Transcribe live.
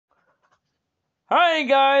Hi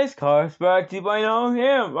guys, Cars Back 2.0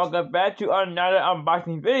 here. Welcome back to another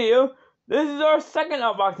unboxing video. This is our second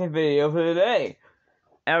unboxing video for today.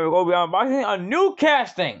 And we're going to be unboxing a new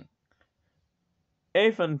casting.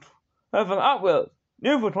 From Hot Wheels.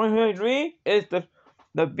 New for 2023 is the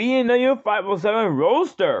BMW 507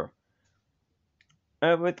 Roadster. I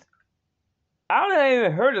haven't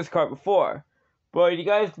even heard this car before. But you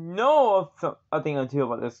guys know a thing or two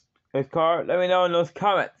about this car, let me know in those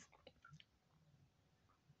comments.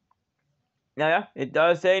 Now, yeah, it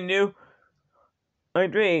does say new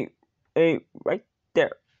 23 right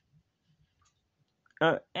there.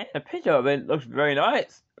 And the picture of it looks very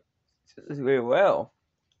nice. It looks very well.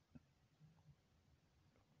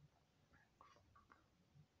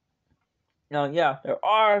 Now, yeah, there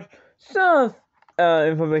are some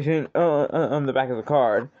information on the back of the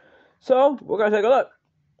card. So, we're going to take a look.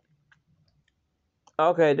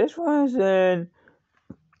 Okay, this one's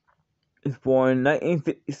it's born in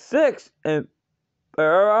 1956 in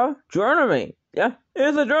Germany. Yeah,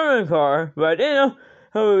 it's a German car, but I didn't know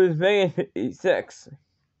how it was made in 56.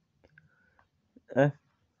 There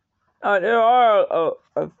are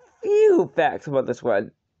a few facts about this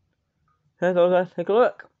one. So let's take a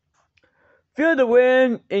look. Feel the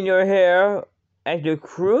wind in your hair as you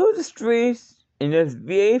cruise the streets in this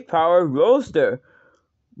V8-powered Roadster,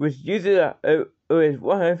 which uses a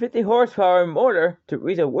 150 horsepower motor to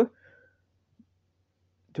reach a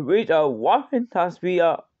whopping top speed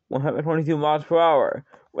of 122 miles per hour.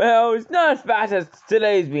 Well, it's not as fast as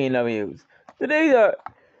today's BMWs. Today's are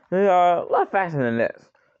a lot faster than this.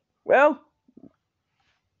 Well,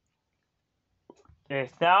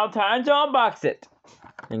 it's now time to unbox it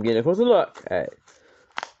and get a closer look at it.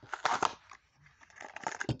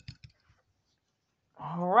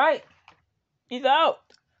 Alright, he's out.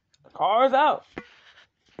 The car's out.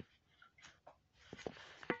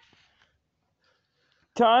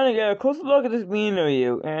 Time to get a closer look at this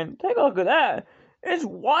BMW, and take a look at that. It's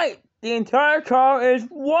white. The entire car is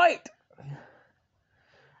white.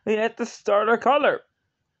 And that's the starter color.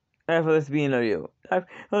 And for this BMW, I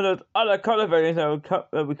know there's other color variants that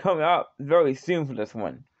will be coming out very soon for this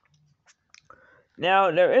one.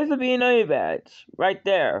 Now there is a BMW badge right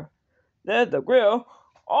there. There's the grill.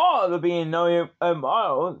 All of the BMW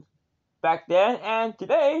models back then and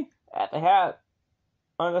today at the hat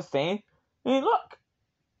on the same look.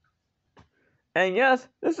 And yes,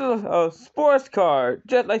 this is a sports car,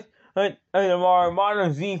 just like the more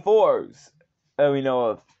modern Z4s that we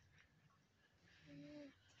know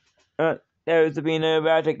of. There's the BMW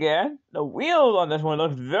badge again. The wheels on this one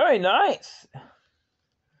look very nice.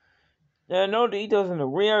 There are no details in the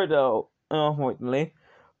rear though, unfortunately.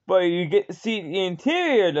 But you get to see the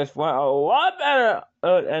interior of this one a lot better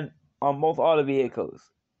than on most other vehicles.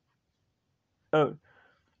 There's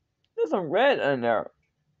some red in there.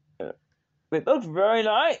 It looks very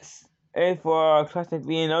nice for a classic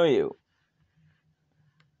BMW.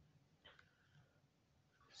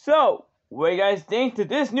 So, what do you guys think to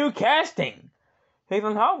this new casting? Hey,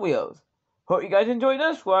 from Hot Wheels. Hope you guys enjoyed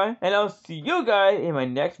this one, and I'll see you guys in my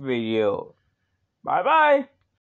next video. Bye bye!